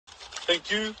Thank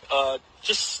you.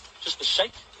 Just a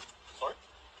shake. Sorry.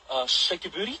 Shake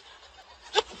your booty.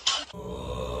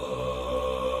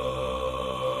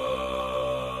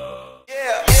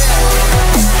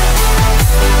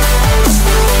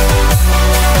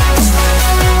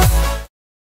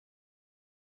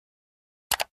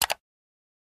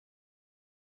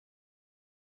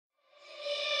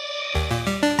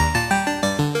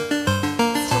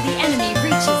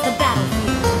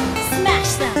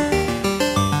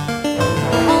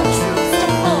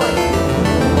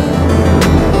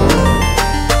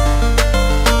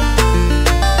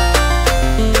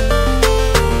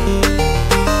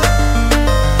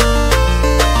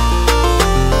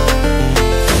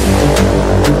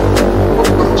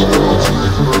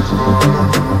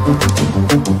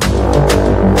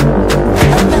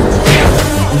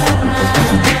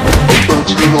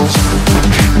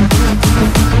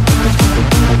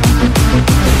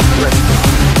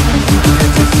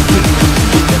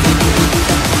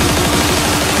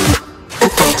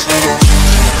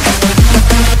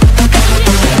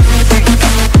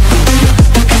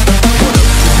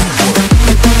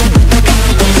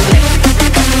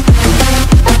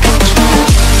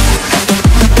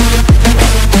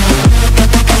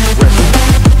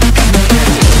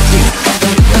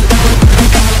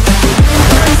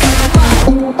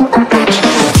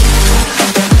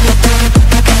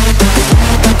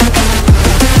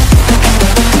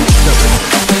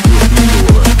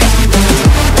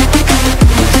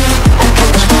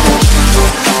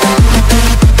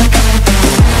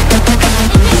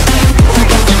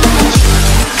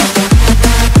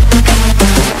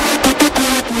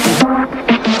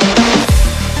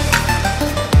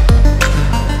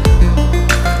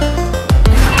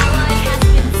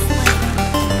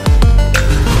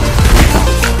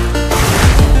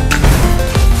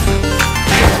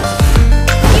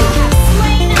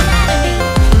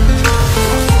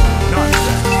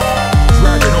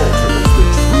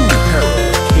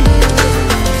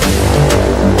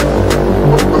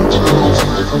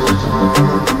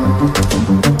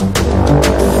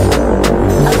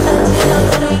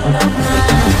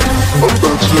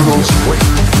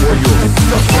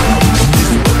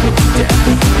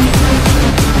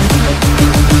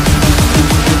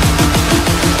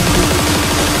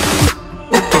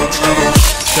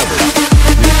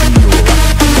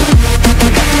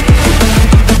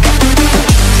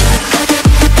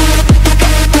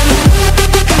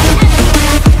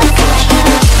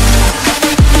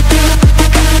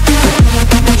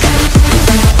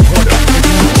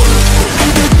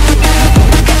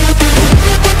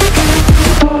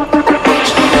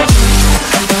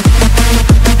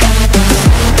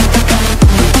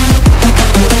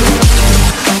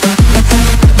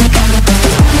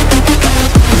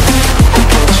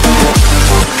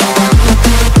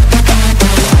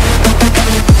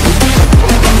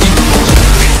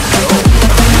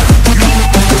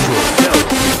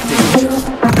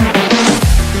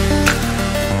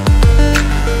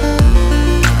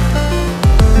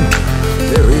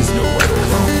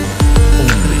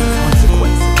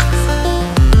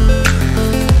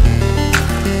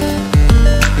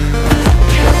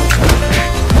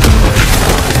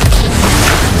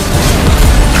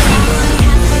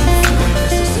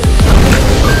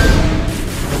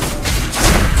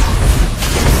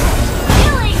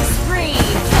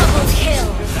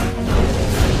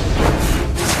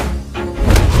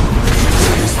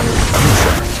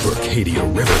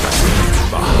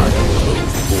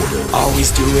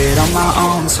 Always do it on my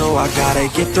own, so I gotta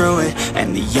get through it.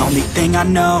 And the only thing I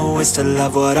know is to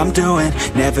love what I'm doing.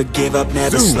 Never give up,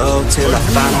 never slow, till I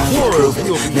finally prove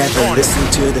it. Never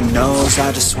listen to the no's,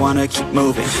 I just wanna keep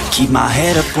moving. Keep my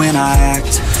head up when I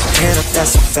act, head up,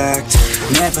 that's a fact.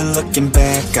 Never looking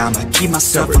back, I'ma keep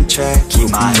myself on track.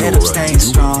 Keep my head up, staying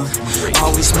strong,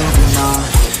 always moving on.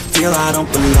 Feel I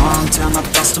don't belong, tell my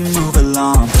thoughts to move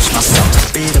along. Push myself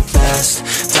to be the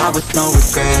best, die with no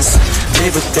regrets.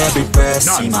 Live with every breath,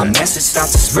 see my message start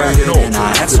to spread. And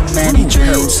I had so many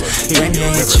dreams, when you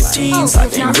hit your teens.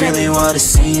 Life ain't really what it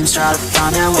seems, try to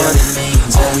find out what it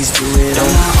means. Always do it on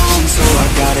my own, so I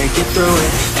gotta get through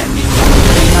it. And the only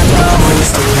thing I know is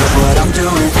to love what I'm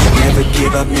doing. Never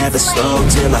give up, never slow,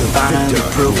 till I finally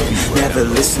prove it. Never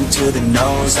listen to the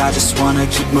no's, I just wanna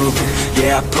keep moving.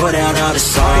 Yeah, I put out all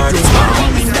this art, it's my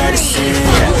only medicine.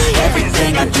 Yeah,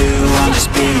 everything I do, I'm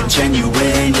just being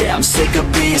genuine. Yeah, I'm sick of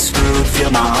being screwed, feel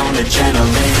my own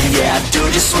adrenaline. Yeah, I do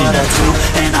just what I do,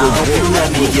 and I hope you let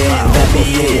me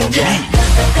in, yeah.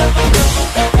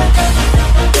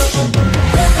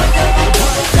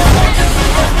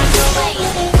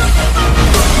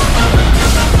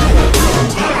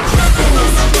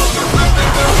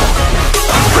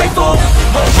 I'm grateful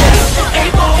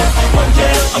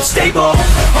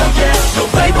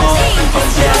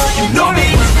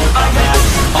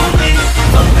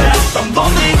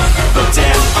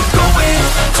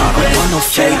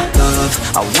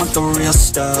with the real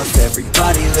stuff.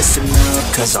 Everybody listen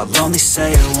up, cause I'll only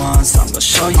say it once. I'm gonna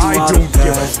show you all the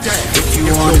path. If you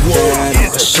want it bad, I'm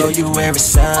gonna show you where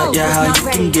it's at. Yeah, how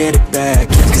you can get it back.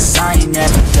 Yeah, cause I ain't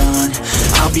never done.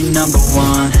 I'll be number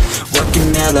one,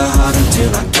 working hella hard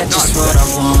until I get just what I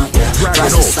want. Yeah,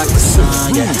 rises like the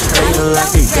sun, yeah, fatal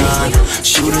like a gun.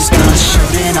 Shooters gonna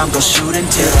shoot and I'm gonna shoot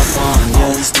until I won. Yeah,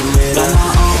 always do it on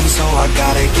my own, so I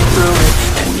gotta get through it.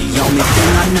 And the only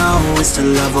thing I know is to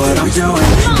love what I'm doing.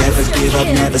 Never give up,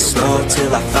 never slow, till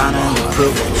I finally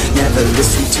prove it. Never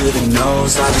listen to the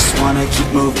no's, I just wanna keep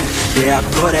moving. Yeah, I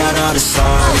put out all this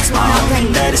art, it's my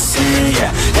own medicine. Yeah,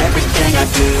 everything I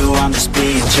do, I'm just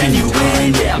being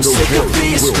genuine. Yeah, I'm sick of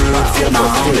being screwed, feel my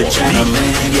own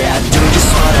adrenaline. Yeah, I do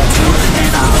just what I do,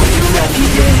 and I hope you let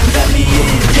me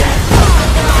in, yeah.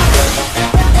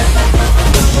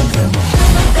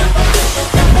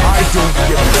 I don't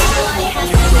give a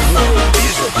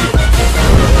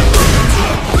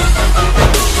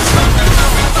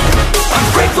I'm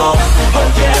grateful, oh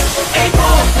yeah,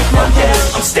 able, oh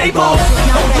yeah, I'm stable,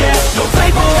 oh yeah, no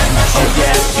label, oh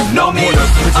yeah, you know me,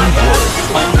 I have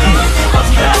only a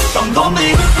path, I'm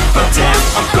lonely, but damn,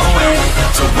 I'm going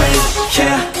to win,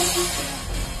 yeah.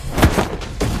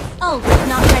 Ult is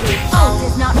not ready, ult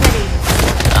is not ready.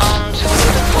 On to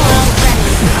the core.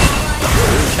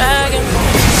 Dragon.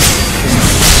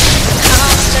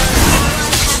 Constant.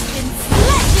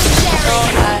 So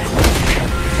high.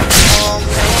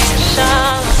 Formation.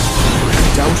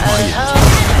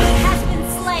 Has been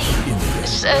slain. It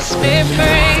sets me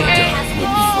free.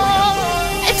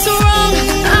 It's wrong,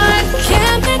 I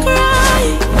can't make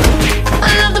right. I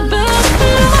love the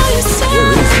butterfly you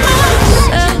said.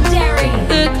 Legendary.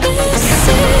 This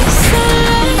is the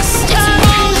last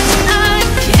time I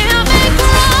can't make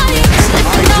right.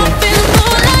 Slipping off in the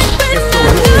moonlight when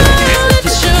I knew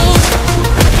the truth.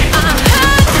 I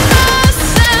had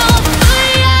myself for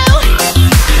you.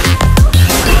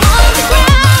 On the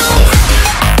ground,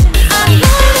 I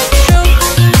know the truth.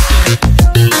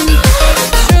 I know the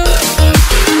truth.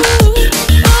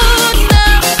 Oh,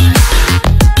 now I'm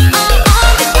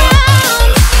on the ground.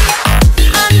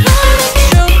 I know the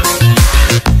truth.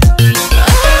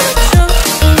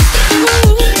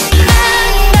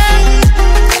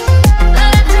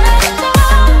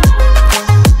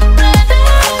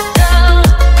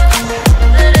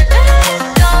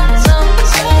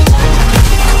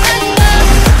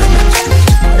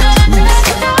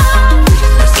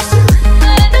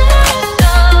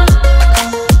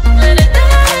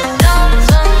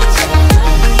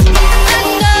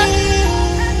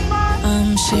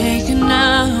 I'm shaking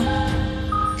now,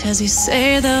 'cause you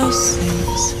say those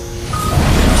things.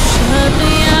 Shut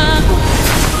me up.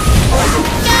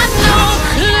 Got no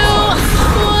clue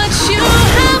what you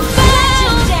have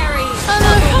found. Legendary.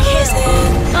 Other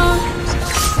rising arms,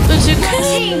 but you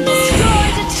couldn't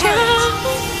destroyed a turret.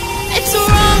 It's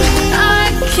wrong, I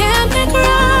can't make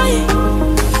right.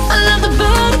 I love the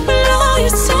bird below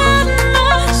you said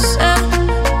myself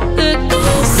that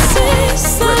this is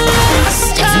the last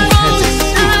time.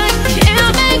 I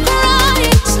can't make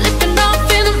right. Slipping off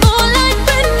in the moonlight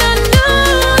when I knew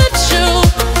the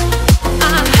truth.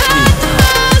 I had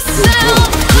myself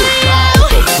for you.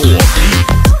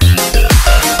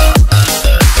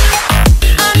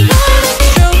 I know the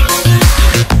truth.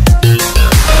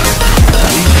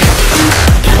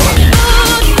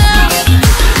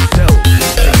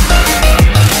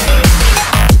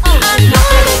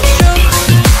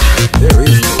 There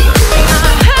is no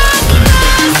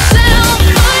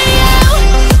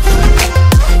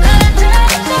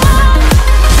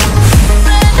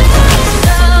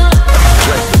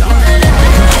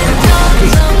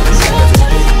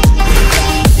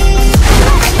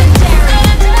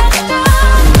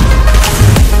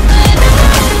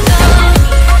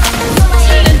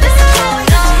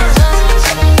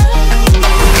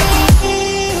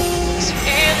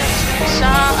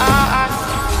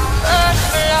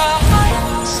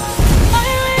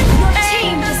Your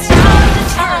team destroyed the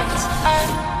turret.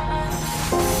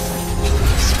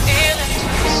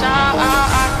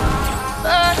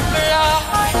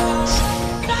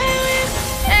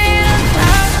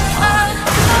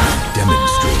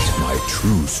 demonstrate my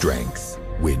true strength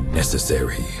when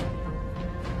necessary.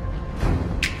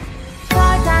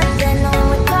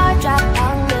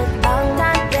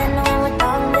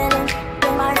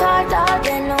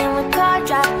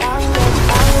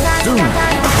 Soon,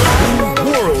 the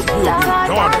world will be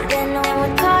guarded.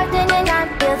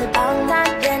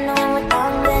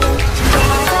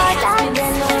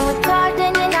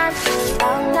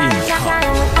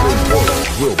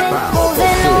 Will bow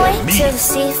before me.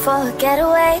 See for a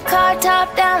getaway. Car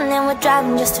top down and we're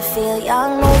driving just to feel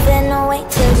young. Moving away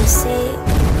to the sea.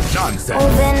 Nonsense.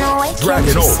 Moving away, can't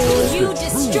you see? You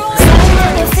destroy Standing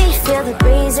on your feet, feel the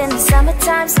breeze in the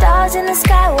summertime. Stars in the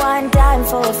sky, one dime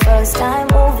for the first time.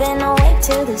 Moving away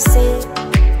to the sea.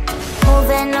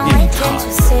 Moving away, can't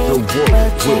you see? We'll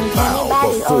drink honey by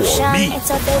the ocean.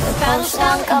 It's our favorite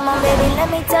potion. Come on, baby, let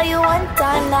me tell you one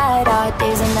time that our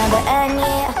days will never end,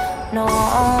 yeah. No,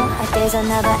 our days will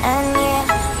never end, yeah.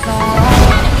 No.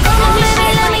 Come on, baby,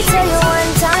 let me tell you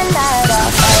one time that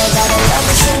our fire got a love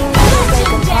machine that'll break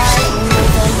apart.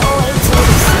 Moving away to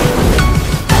the sea.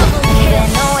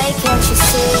 Moving away, can't you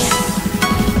see?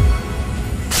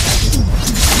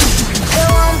 There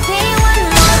won't be one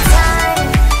more time,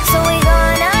 so we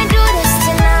gonna do this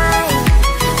tonight.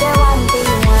 There won't be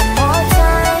one more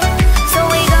time, so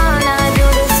we gonna do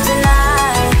this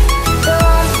tonight. There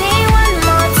won't be one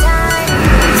more time,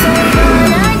 so we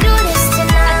gonna do this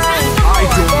tonight. I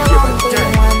don't There give a won't be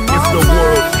damn one if more the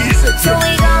world time, is so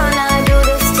we against gonna do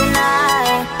this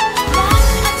tonight.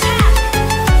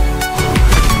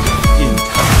 In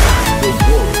time, the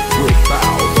world will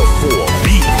bow before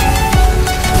me.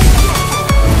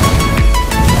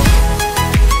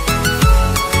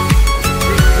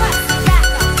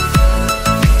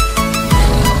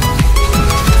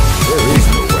 There is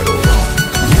nowhere to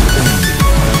run.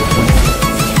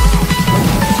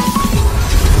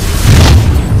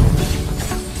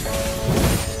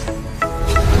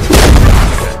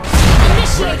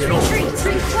 Dragon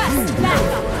over.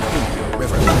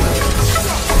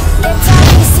 Get top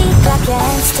your seat, clap your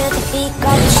hands to the beat.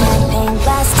 Grab your champagne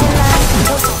glass tonight.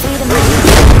 Toast to freedom in the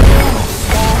Caribbean,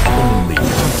 yeah.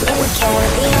 In the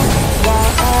Caribbean,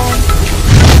 yeah.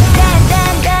 Dan,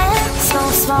 dan, dan,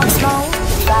 smoke, smoke, smoke.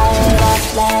 Fire it up,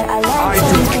 let our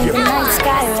lanterns paint the night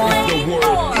sky red. The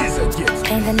world is against me.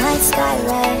 Paint the night sky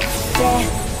red, yeah,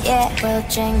 yeah. We'll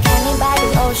drink honey by the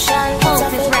ocean. It's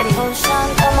our favorite potion.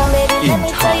 Come on, baby, let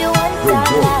me tell you one The time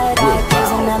world that our will days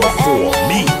will bow never before end,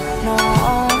 me. yeah. No,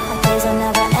 our days will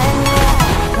never end,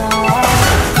 yeah. No.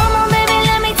 Come on, baby,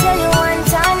 let me tell you one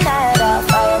time that our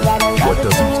fire got a love What between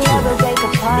doesn't you, kill never break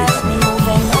apart. makes me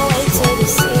Moving away to the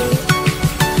sea.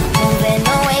 Moving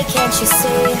away, can't you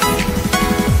see?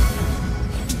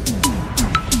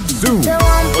 Zoom. There